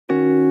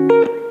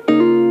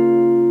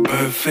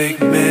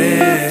perfect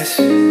mess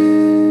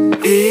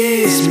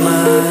is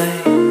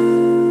my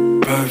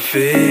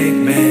perfect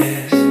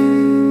mess.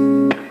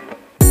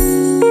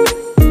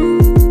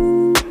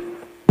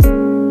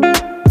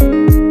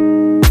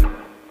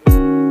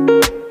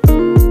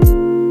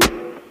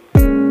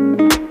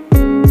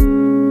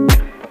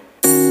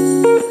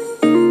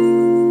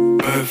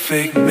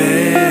 Perfect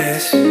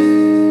mess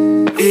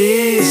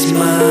is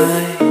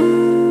my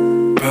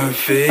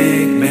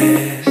perfect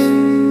mess.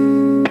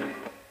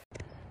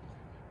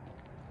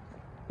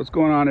 What's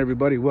going on,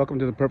 everybody? Welcome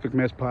to the Perfect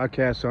Mess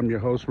Podcast. I'm your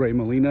host, Ray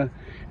Molina,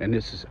 and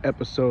this is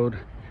episode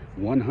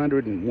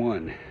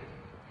 101.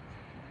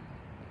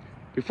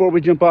 Before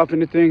we jump off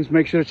into things,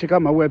 make sure to check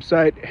out my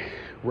website,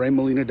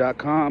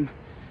 raymolina.com.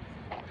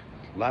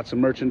 Lots of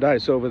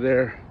merchandise over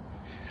there.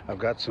 I've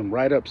got some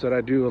write-ups that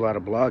I do, a lot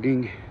of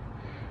blogging,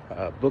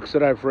 books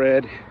that I've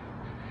read.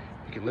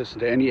 You can listen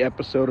to any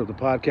episode of the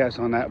podcast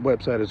on that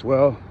website as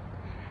well.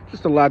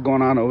 Just a lot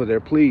going on over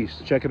there.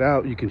 Please check it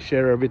out. You can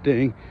share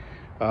everything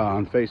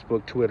on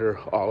Facebook, Twitter,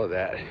 all of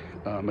that.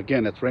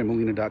 Again, that's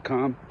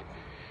raymolina.com.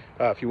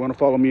 If you want to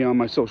follow me on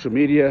my social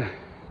media,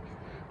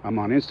 I'm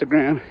on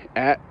Instagram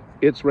at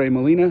It's Ray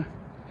Molina,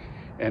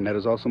 and that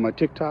is also my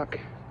TikTok.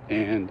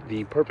 And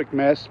the Perfect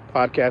Mess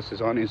Podcast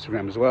is on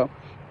Instagram as well,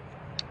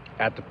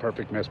 at the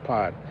Perfect Mess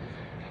Pod.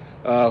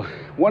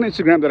 One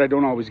Instagram that I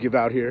don't always give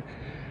out here,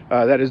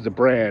 that is the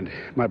brand.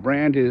 My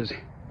brand is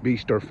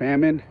Beast or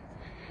Famine,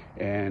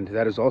 and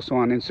that is also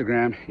on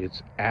Instagram.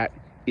 It's at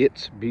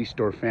It's Beast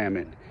or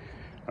Famine.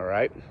 All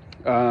right.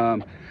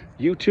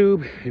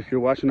 YouTube, if you're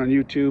watching on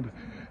YouTube,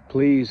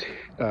 please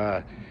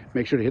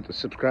make sure to hit the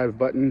subscribe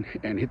button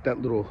and hit that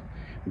little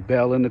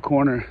bell in the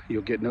corner.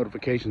 You'll get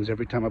notifications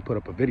every time I put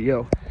up a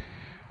video,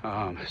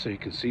 so you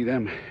can see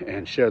them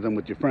and share them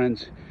with your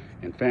friends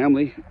and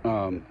family.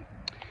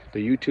 The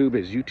YouTube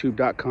is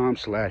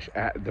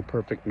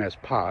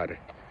youtube.com/@theperfectmesspod.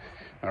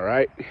 All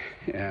right.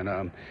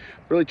 And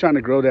really trying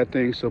to grow that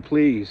thing. So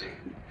please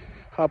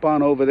hop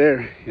on over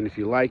there. And if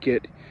you like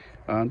it,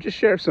 just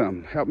share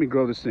some. Help me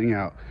grow this thing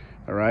out.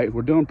 All right.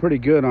 We're doing pretty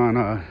good on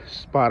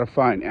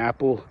Spotify and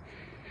Apple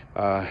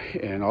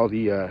and all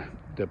the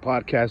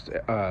podcast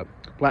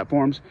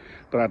platforms.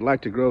 But I'd like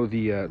to grow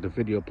the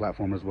video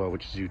platform as well,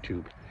 which is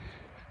YouTube.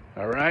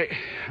 All right.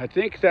 I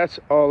think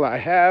that's all I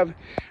have.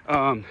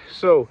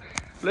 So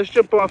let's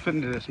jump off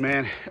into this,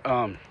 man.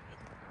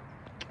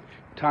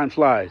 Time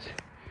flies.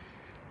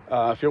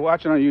 If you're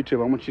watching on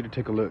YouTube, I want you to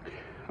take a look.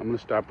 I'm going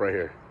to stop right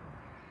here.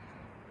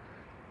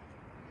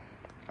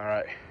 All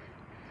right.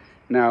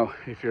 Now,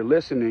 if you're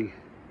listening,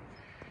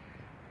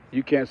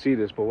 you can't see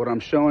this, but what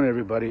I'm showing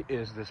everybody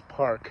is this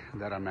park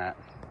that I'm at.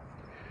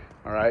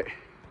 All right.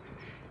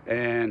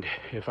 And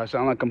if I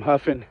sound like I'm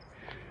huffing,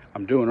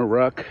 I'm doing a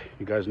ruck.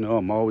 You guys know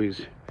I'm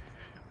always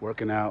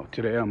working out.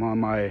 Today I'm on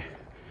my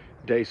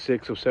day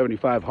 6 of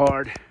 75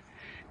 hard,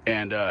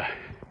 and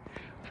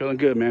feeling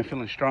good, man,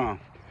 feeling strong.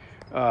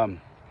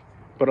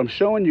 But I'm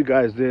showing you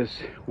guys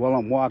this while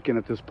I'm walking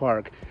at this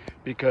park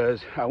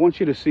because I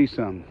want you to see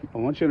something. I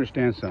want you to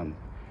understand something.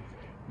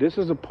 This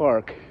is a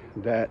park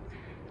that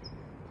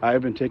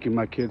I've been taking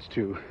my kids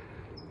to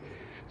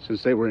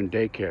since they were in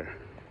daycare.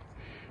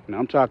 And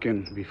I'm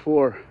talking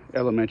before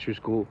elementary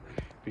school,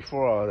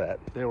 before all that.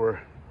 They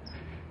were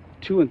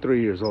 2 and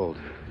 3 years old.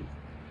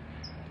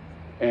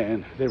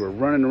 And they were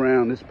running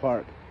around this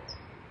park.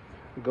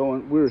 We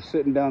were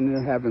sitting down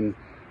there having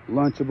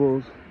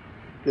Lunchables.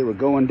 They were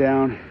going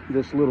down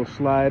this little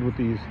slide with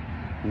these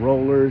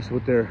rollers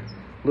with their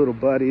little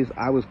buddies.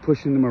 I was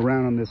pushing them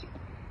around on this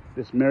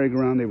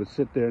merry-go-round. They would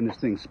sit there and this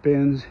thing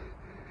spins.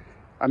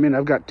 I mean,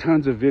 I've got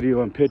tons of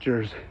video and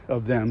pictures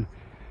of them.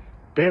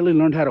 Barely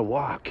learned how to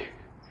walk.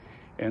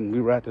 And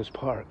we were at this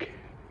park.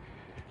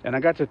 And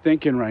I got to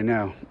thinking right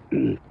now,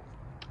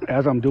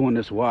 as I'm doing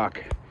this walk,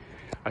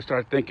 I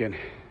started thinking,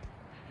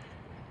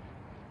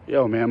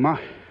 yo, man, my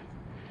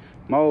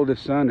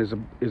oldest son is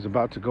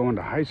about to go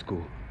into high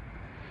school.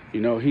 You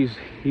know, he's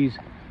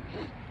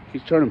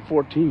turning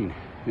 14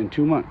 in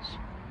 2 months.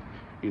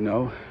 You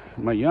know,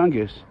 my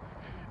youngest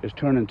is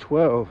turning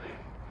 12,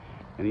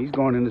 and he's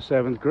going into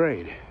 7th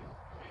grade.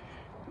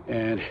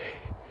 And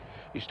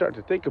you start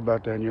to think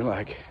about that, and you're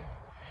like,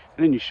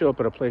 and then you show up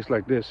at a place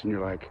like this, and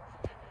you're like,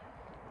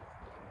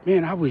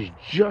 man, I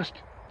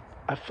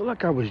feel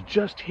like I was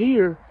just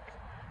here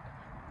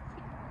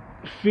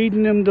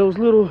feeding them those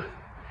little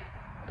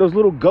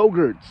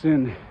Go-Gurts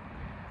and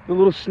the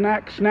little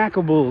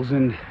snackables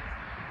and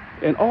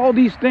all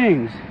these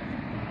things,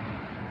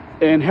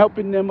 and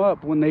helping them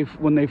up when they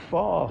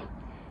fall,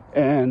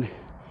 and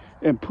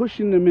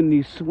pushing them in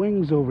these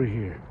swings over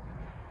here,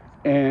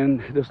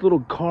 and this little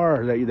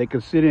car that they can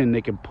sit in,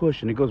 they can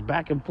push, and it goes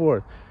back and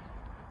forth.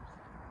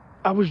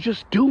 I was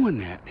just doing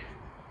that,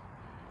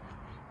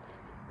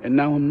 and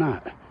now I'm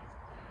not.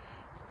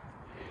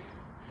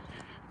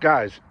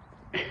 Guys,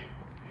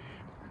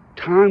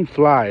 time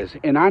flies,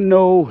 and I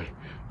know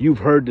you've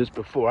heard this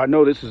before. I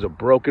know this is a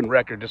broken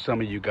record to some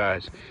of you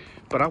guys,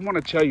 but I want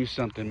to tell you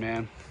something,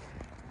 man.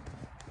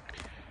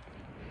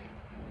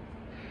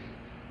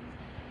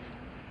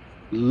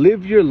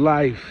 live your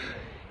life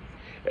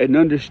and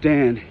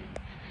understand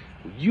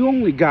you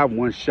only got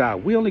one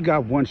shot. We only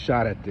got one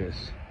shot at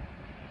this.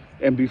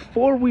 And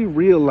before we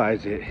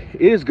realize it,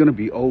 it is going to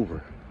be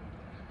over.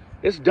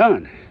 It's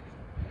done.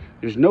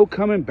 There's no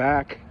coming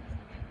back.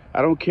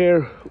 I don't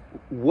care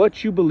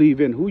what you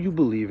believe in, who you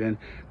believe in.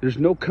 There's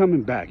no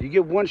coming back. You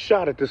get one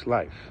shot at this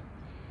life.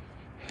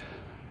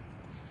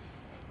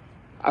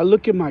 I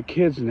look at my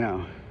kids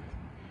now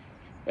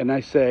and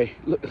I say,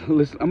 look,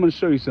 listen, I'm going to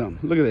show you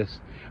something. Look at this.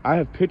 I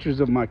have pictures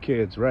of my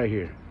kids right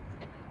here.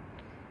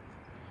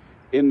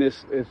 In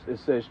this, it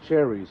says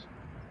cherries,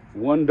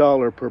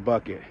 $1 per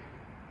bucket.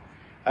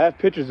 I have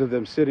pictures of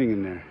them sitting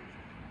in there.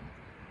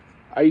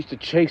 I used to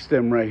chase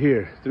them right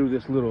here through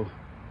this little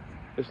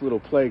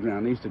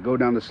playground. They used to go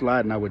down the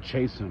slide and I would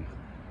chase them.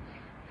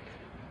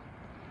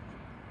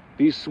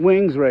 These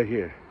swings right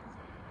here,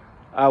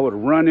 I would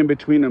run in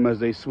between them as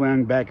they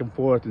swung back and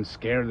forth and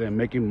scare them,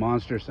 making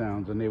monster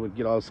sounds, and they would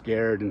get all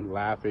scared and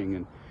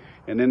laughing.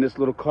 And then this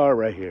little car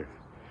right here,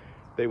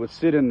 they would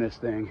sit in this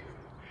thing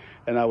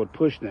and I would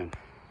push them.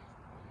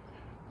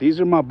 These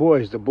are my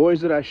boys, the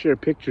boys that I share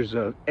pictures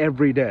of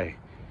every day,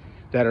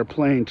 that are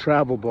playing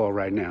travel ball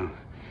right now,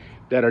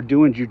 that are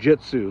doing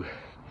jujitsu,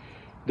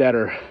 that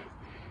are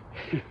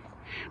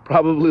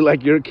probably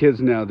like your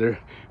kids now. They're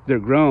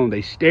grown,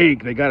 they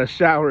stink, they got a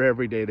shower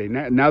every day.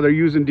 Now they're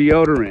using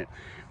deodorant.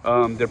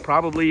 They're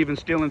probably even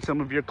stealing some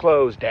of your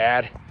clothes,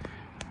 Dad,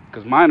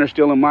 because mine are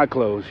stealing my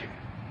clothes.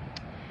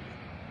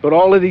 But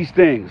all of these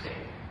things,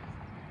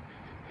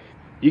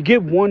 you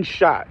get one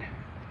shot.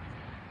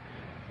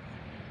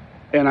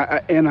 And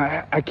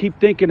I keep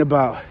thinking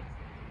about,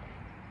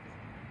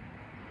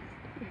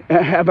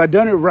 have I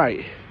done it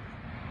right?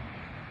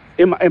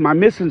 Am I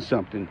missing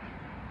something?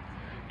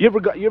 You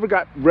ever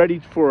got ready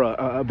for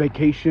a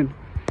vacation?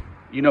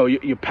 You know,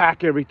 you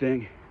pack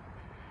everything,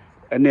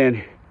 and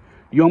then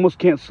you almost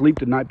can't sleep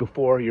the night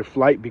before your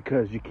flight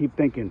because you keep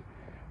thinking,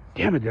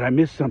 damn it, did I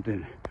miss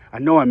something? I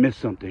know I missed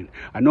something.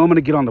 I know I'm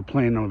gonna get on the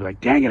plane and I'm gonna be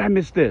like, dang it, I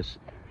missed this.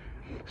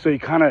 So you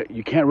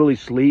can't really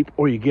sleep,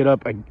 or you get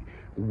up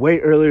way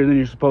earlier than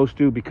you're supposed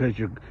to because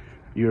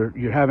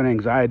you're having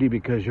anxiety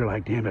because you're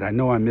like, damn it, I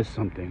know I missed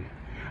something.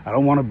 I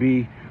don't want to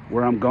be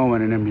where I'm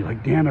going and then be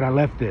like, damn it, I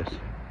left this.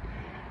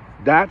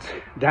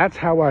 That's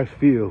how I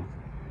feel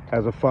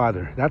as a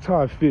father. That's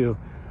how I feel.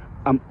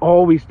 I'm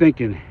always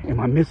thinking, am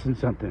I missing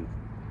something?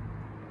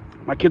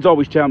 My kids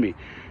always tell me,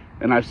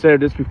 and I've said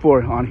this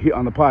before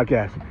on the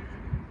podcast,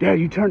 Dad,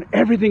 you turn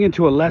everything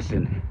into a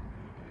lesson.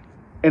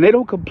 And they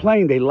don't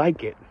complain, they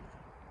like it.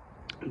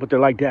 But they're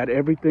like, Dad,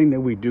 everything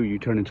that we do, you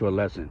turn into a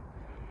lesson.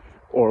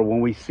 Or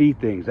when we see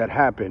things that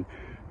happen,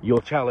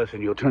 you'll tell us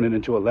and you'll turn it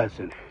into a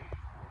lesson.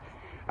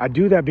 I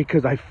do that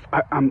because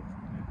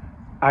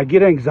I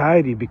get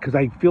anxiety because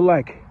I feel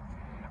like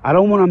I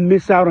don't want to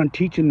miss out on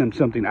teaching them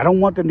something. I don't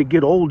want them to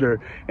get older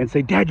and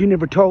say, Dad, you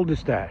never told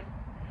us that.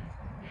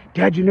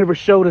 Dad, you never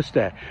showed us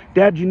that.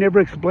 Dad, you never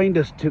explained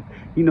us to,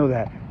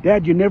 that.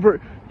 Dad, you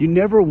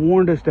never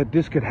warned us that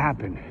this could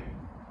happen.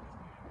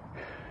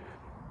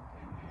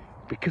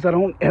 Because I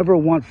don't ever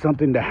want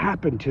something to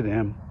happen to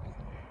them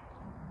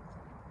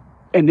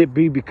and it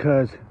be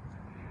because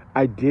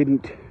I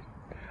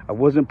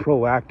wasn't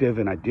proactive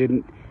and I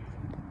didn't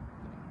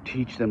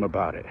teach them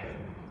about it.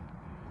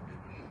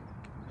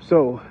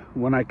 So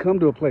when I come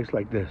to a place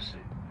like this,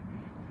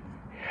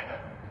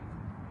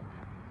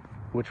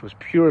 which was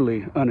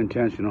purely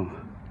unintentional,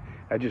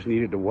 I just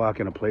needed to walk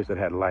in a place that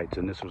had lights,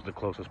 and this was the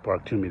closest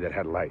park to me that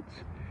had lights.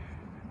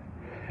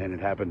 And it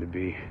happened to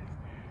be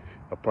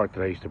a park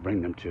that I used to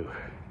bring them to.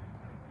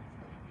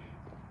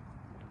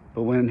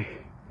 But when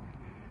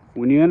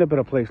you end up at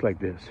a place like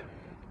this,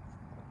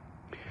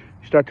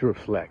 you start to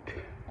reflect.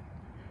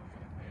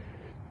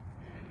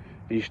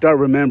 And you start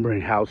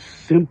remembering how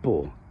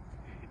simple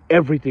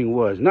everything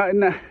was. Not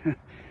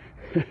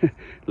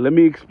let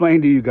me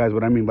explain to you guys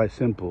what I mean by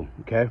simple,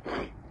 okay?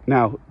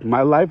 Now,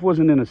 my life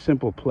wasn't in a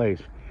simple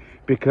place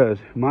because,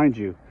 mind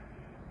you,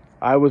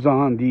 I was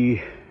on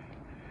the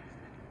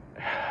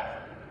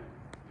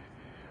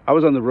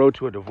road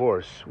to a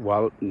divorce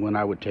when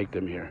I would take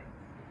them here,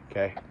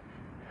 okay?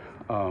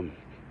 I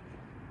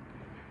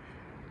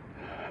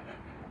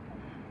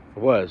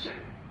was.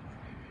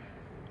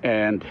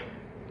 And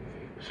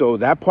so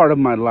that part of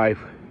my life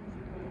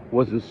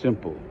wasn't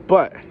simple.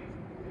 But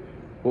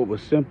what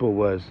was simple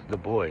was the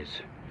boys.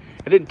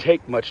 It didn't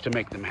take much to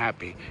make them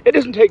happy. It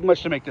doesn't take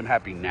much to make them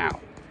happy now.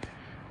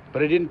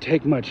 But it didn't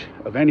take much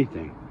of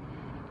anything.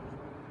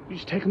 You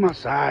just take them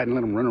outside and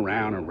let them run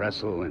around and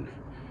wrestle and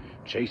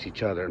chase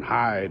each other and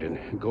hide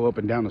and go up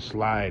and down a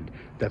slide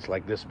that's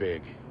like this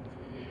big.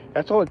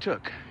 That's all it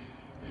took.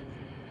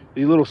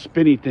 These little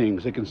spinny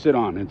things they can sit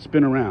on and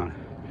spin around.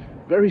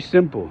 Very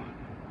simple.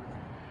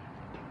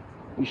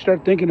 You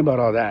start thinking about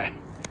all that.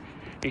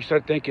 You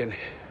start thinking,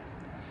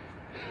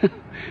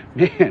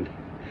 man,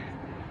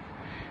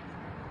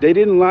 they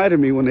didn't lie to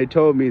me when they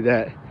told me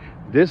that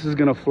this is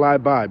going to fly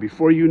by.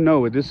 Before you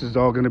know it, this is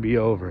all going to be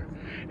over.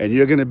 And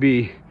you're going to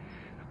be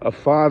a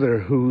father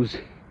who's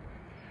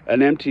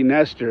an empty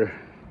nester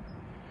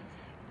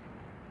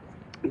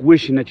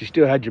wishing that you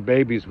still had your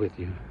babies with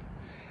you.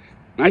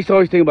 And I used to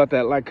always think about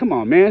that, like, come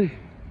on, man.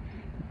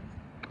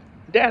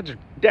 Dads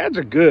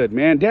are good,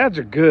 man. Dads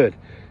are good.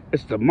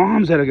 It's the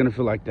moms that are gonna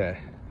feel like that.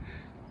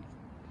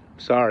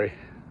 Sorry.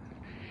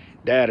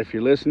 Dad, if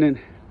you're listening,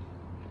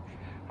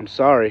 I'm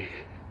sorry.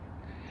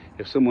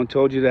 If someone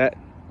told you that,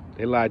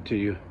 they lied to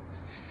you,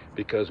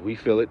 because we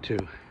feel it too.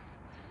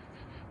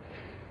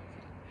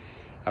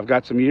 I've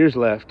got some years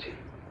left,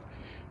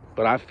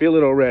 but I feel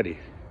it already.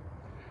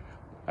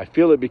 I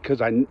feel it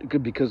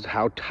because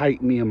how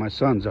tight me and my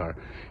sons are,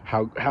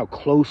 how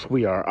close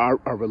we are.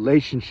 Our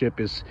relationship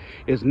is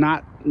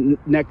not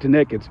neck to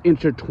neck, it's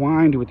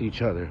intertwined with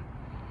each other.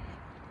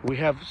 We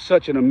have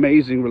such an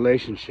amazing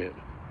relationship.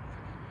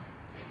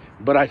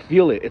 But I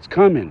feel it, it's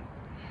coming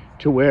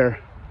to where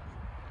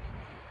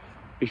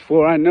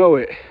before I know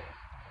it,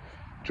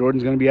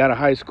 Jordan's gonna be out of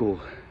high school,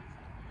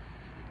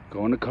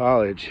 going to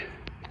college,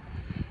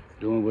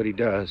 doing what he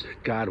does,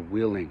 God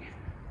willing.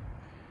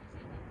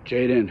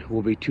 Jaden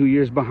will be 2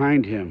 years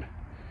behind him.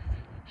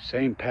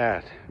 Same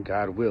path,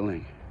 God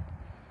willing.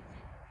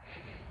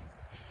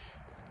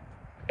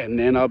 And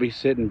then I'll be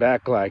sitting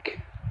back like,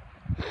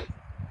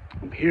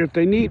 I'm here if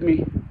they need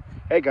me.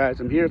 Hey guys,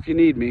 I'm here if you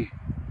need me.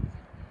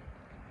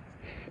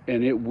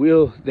 And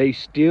they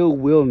still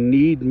will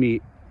need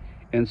me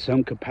in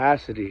some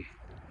capacity,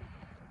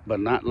 but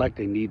not like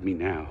they need me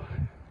now.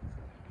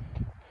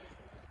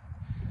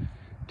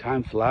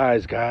 Time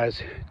flies,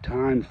 guys.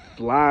 Time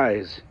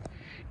flies.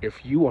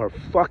 If you are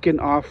fucking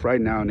off right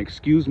now, and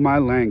excuse my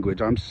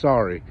language, I'm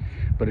sorry,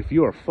 but if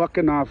you are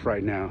fucking off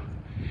right now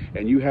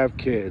and you have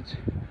kids,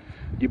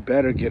 you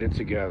better get it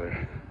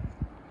together,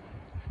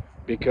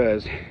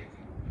 because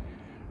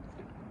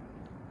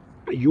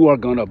you are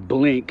gonna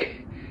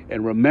blink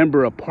and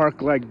remember a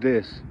park like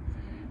this,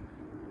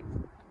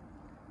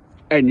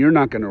 and you're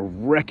not gonna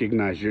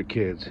recognize your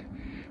kids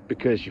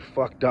because you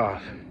fucked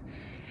off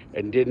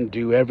and didn't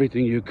do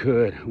everything you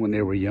could when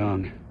they were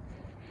young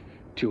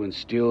to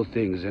instill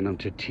things in them,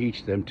 to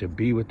teach them, to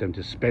be with them,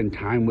 to spend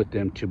time with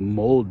them, to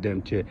mold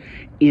them, to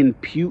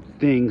impute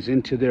things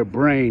into their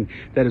brain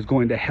that is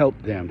going to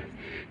help them,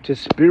 to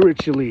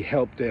spiritually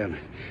help them,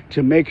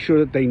 to make sure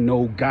that they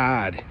know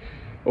God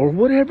or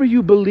whatever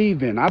you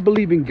believe in. I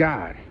believe in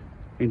God,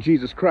 in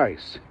Jesus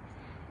Christ.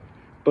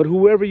 But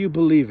whoever you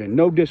believe in,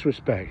 no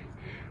disrespect,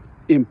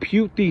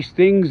 impute these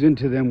things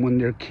into them when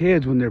they're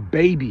kids, when they're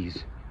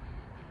babies.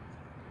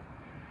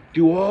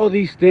 Do all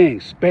these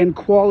things. Spend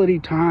quality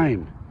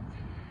time.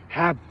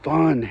 Have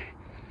fun.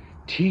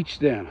 Teach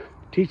them.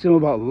 Teach them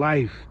about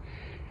life.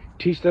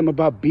 Teach them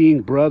about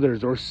being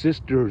brothers or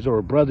sisters,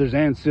 or brothers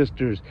and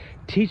sisters.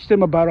 Teach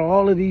them about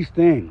all of these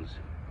things,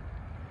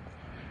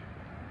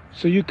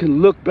 so you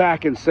can look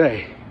back and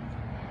say,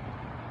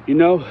 you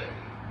know,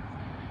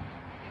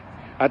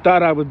 I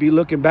thought I would be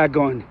looking back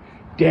going,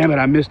 damn it,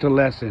 I missed a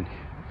lesson.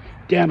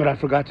 Damn it, I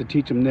forgot to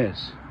teach them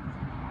this.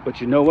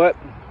 But you know what?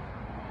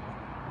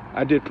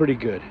 I did pretty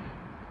good.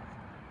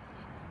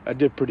 I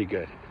did pretty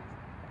good.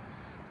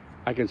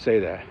 I can say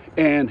that.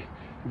 And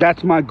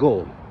that's my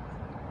goal.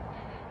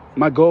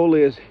 My goal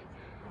is,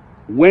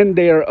 when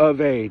they are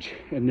of age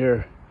and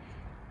they're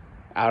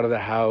out of the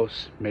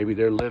house, maybe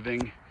they're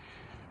living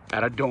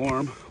at a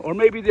dorm, or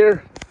maybe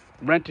they're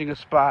renting a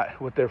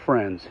spot with their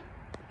friends.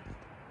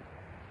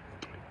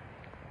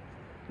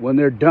 When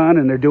they're done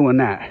and they're doing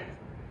that,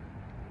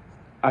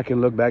 I can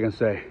look back and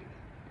say,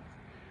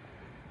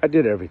 I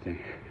did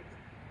everything.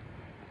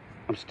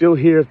 I'm still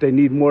here if they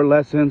need more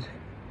lessons,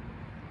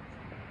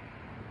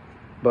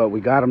 but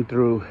we got them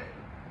through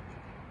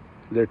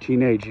their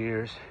teenage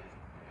years.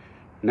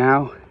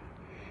 Now,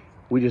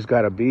 we just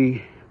gotta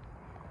be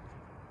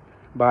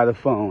by the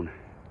phone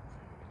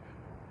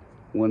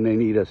when they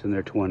need us in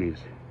their 20s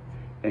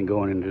and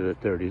going into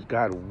their 30s.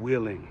 God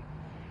willing,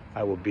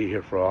 I will be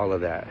here for all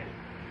of that.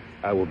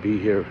 I will be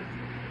here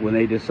when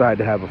they decide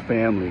to have a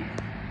family,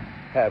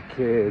 have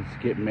kids,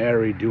 get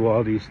married, do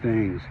all these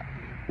things,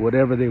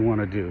 whatever they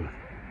want to do.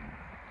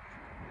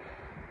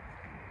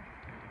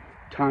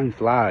 Time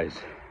flies.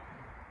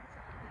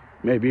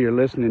 Maybe you're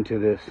listening to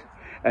this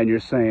and you're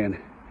saying,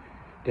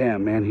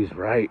 damn, man, he's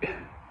right.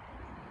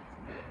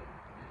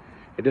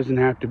 It doesn't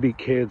have to be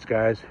kids,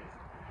 guys.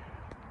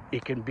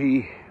 It can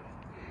be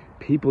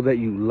people that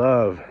you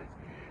love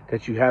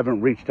that you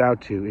haven't reached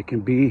out to. It can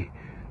be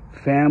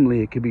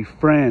family. It could be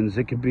friends.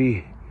 It could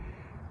be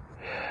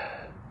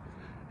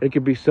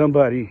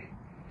somebody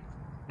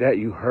that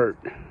you hurt,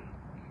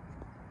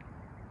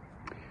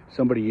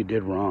 somebody you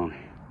did wrong,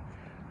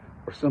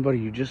 or somebody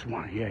you just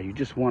want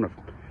to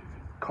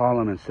call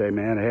them and say,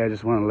 man, hey, I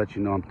just want to let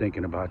you know I'm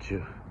thinking about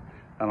you.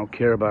 I don't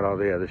care about all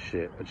the other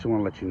shit. I just want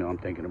to let you know I'm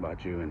thinking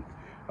about you, and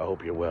I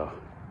hope you're well.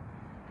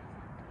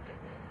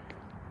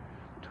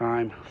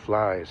 Time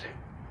flies.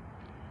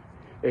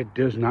 It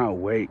does not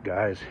wait,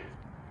 guys.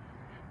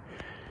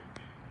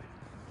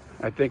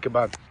 I think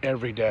about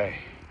every day.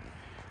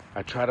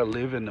 I try to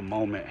live in the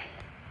moment.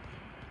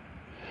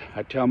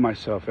 I tell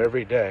myself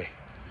every day,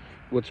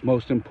 what's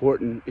most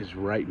important is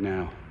right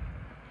now.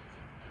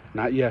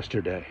 Not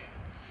yesterday,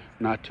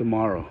 not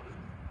tomorrow,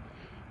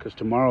 because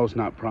tomorrow's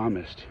not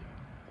promised.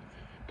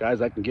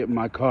 Guys, I can get in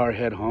my car,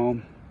 head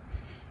home,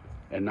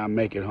 and not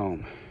make it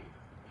home.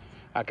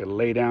 I could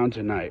lay down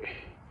tonight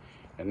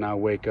and not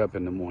wake up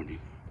in the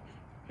morning.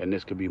 And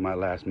this could be my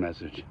last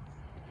message.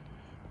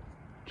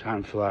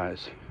 Time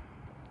flies.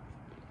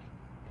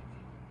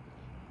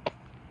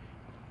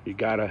 You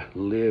gotta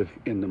live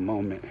in the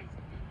moment.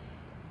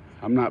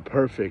 I'm not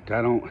perfect.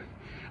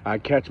 I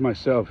catch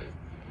myself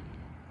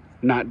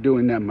not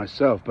doing that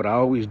myself, but I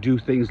always do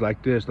things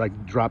like this,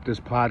 like drop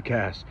this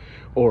podcast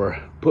or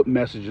put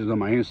messages on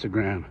my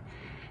Instagram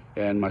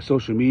and my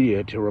social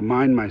media to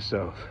remind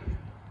myself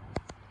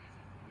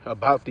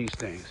about these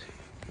things.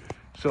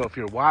 So if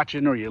you're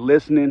watching or you're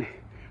listening,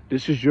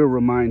 this is your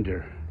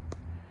reminder.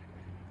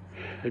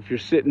 If you're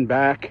sitting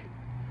back,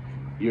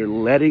 you're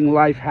letting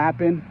life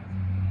happen,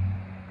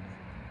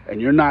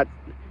 and you're not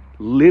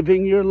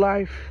living your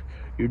life,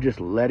 you're just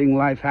letting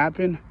life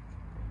happen,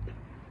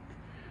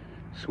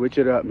 switch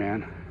it up,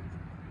 man.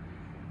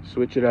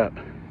 Switch it up.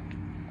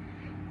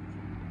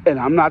 And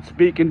I'm not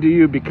speaking to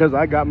you because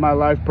I got my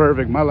life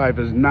perfect. My life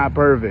is not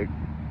perfect.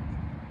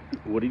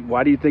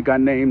 Why do you think I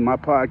named my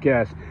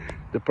podcast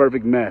The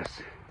Perfect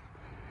Mess?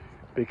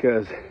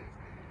 Because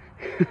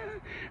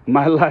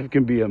my life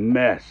can be a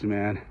mess,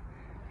 man.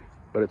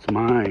 But it's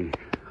mine.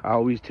 I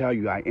always tell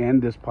you, I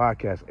end this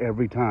podcast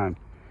every time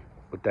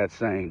with that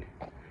saying,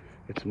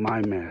 it's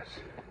my mess.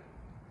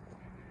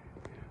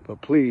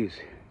 But please,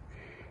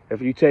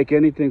 if you take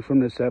anything from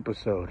this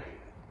episode,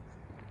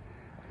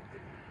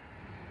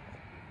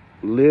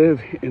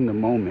 live in the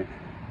moment.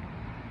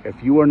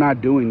 If you are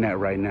not doing that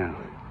right now,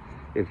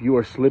 if you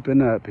are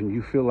slipping up and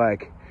you feel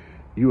like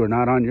you are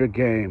not on your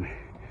game,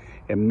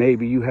 and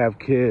maybe you have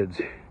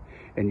kids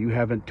and you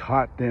haven't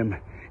taught them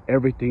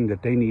everything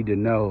that they need to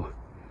know,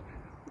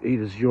 it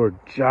is your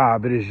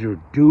job, it is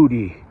your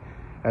duty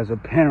as a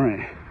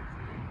parent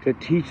to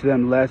teach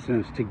them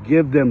lessons, to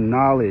give them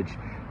knowledge,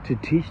 to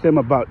teach them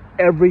about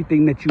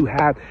everything that you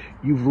have.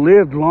 You've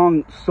lived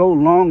so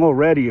long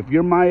already. If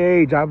you're my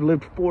age, I've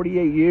lived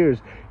 48 years.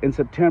 In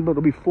September,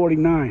 it'll be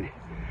 49.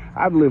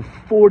 I've lived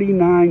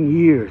 49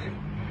 years.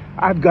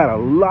 I've got a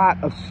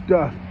lot of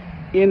stuff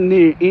in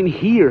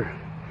here,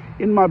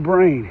 in my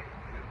brain,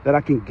 that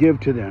I can give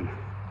to them.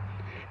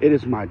 It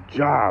is my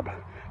job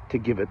to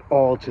give it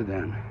all to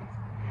them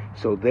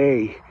so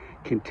they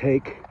can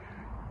take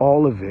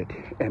all of it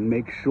and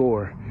make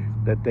sure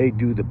that they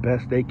do the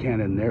best they can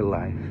in their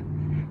life.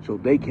 So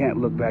they can't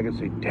look back and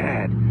say,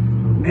 Dad,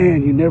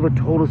 man, you never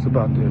told us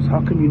about this.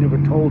 How come you never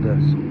told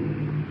us?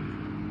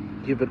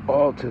 Give it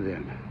all to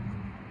them.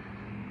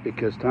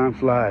 Because time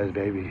flies,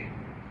 baby.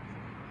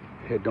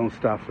 It don't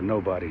stop for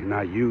nobody.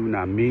 Not you,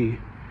 not me,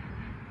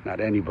 not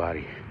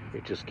anybody.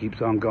 It just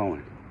keeps on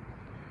going.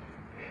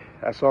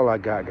 That's all I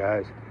got,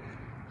 guys.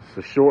 It's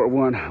a short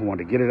one. I want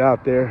to get it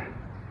out there.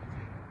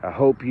 I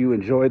hope you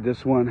enjoyed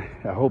this one.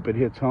 I hope it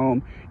hits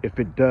home. If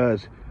it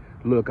does,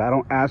 look, I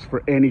don't ask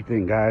for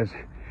anything, guys.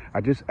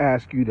 I just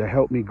ask you to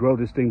help me grow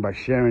this thing by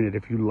sharing it.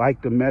 If you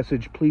like the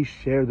message, please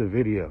share the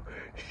video,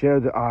 share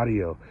the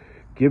audio,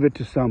 give it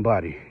to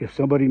somebody. If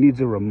somebody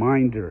needs a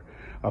reminder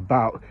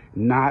about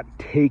not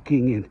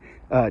taking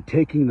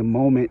the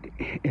moment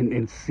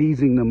and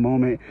seizing the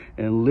moment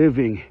and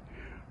living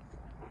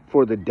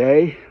for the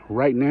day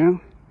right now,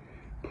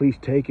 please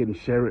take it and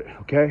share it,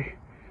 okay?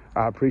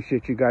 I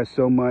appreciate you guys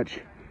so much.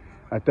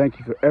 I thank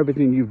you for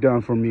everything you've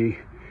done for me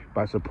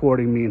by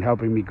supporting me and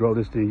helping me grow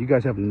this thing. You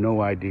guys have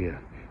no idea.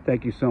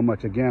 Thank you so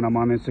much. Again, I'm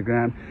on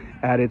Instagram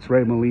at It's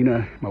Ray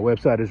Molina. My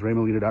website is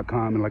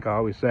raymolina.com. And like I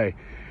always say,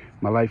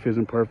 my life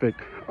isn't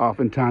perfect.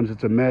 Oftentimes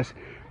it's a mess,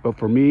 but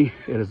for me,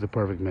 it is the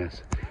perfect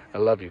mess. I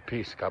love you.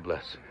 Peace. God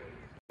bless.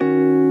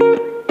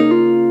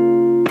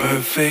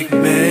 Perfect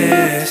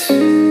mess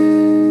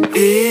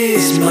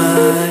is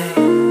my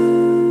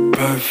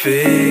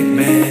perfect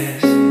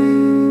mess.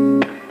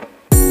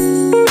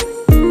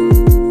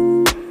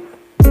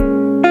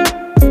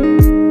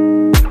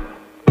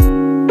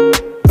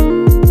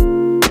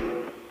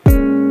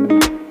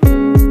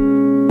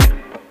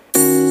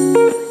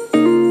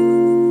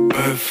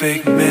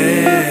 Perfect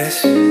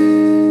mess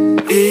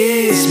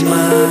is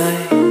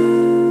my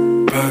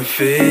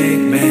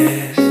perfect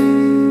mess.